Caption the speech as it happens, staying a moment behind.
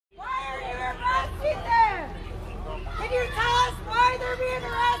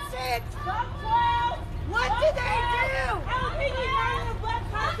bitch! What did they do?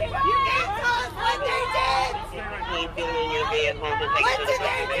 You can't tell us what they did! What did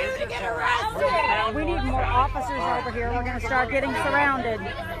they do to get arrested? We need more officers over here. We're going to start getting surrounded.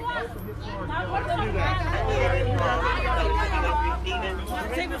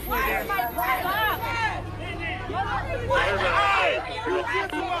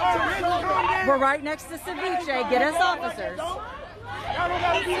 We're right next to Ceviche. Get us officers.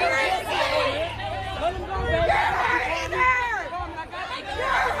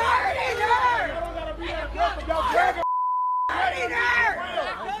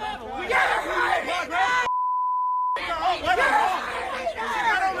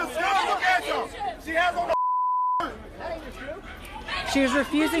 She was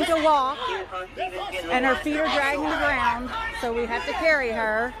refusing to walk, and her feet are dragging the ground, so we have to carry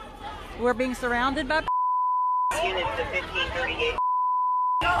her. We're being surrounded by units to 1538.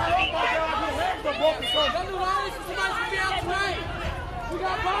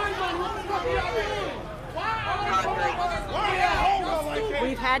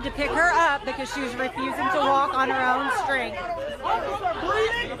 We've had to pick her up because she was refusing to walk on her own strength.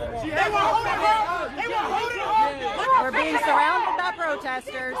 We're being surrounded by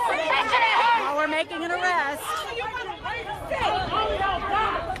protesters while we're making an arrest.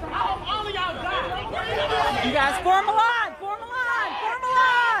 You guys form a line, form a line, form a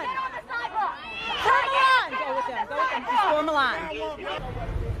line. Form a line. Go with them, just form a line.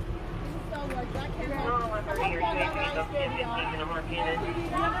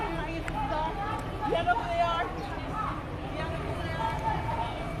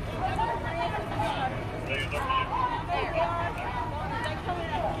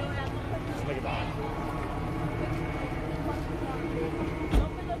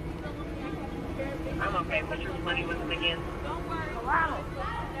 I'm okay. Put your money with them again. Wow.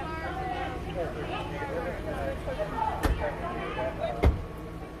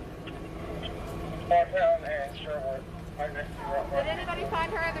 Did anybody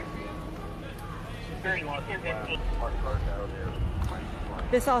find her other shoes? Very well. 10:15.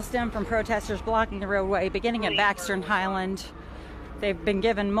 This all stemmed from protesters blocking the roadway beginning at Baxter and Highland. They've been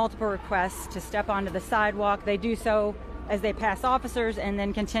given multiple requests to step onto the sidewalk. They do so as they pass officers and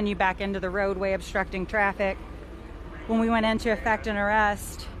then continue back into the roadway, obstructing traffic. When we went in to effect an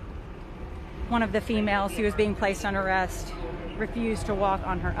arrest, one of the females who was being placed on arrest refused to walk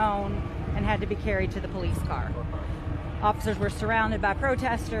on her own and had to be carried to the police car. Officers were surrounded by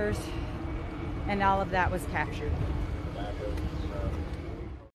protesters, and all of that was captured.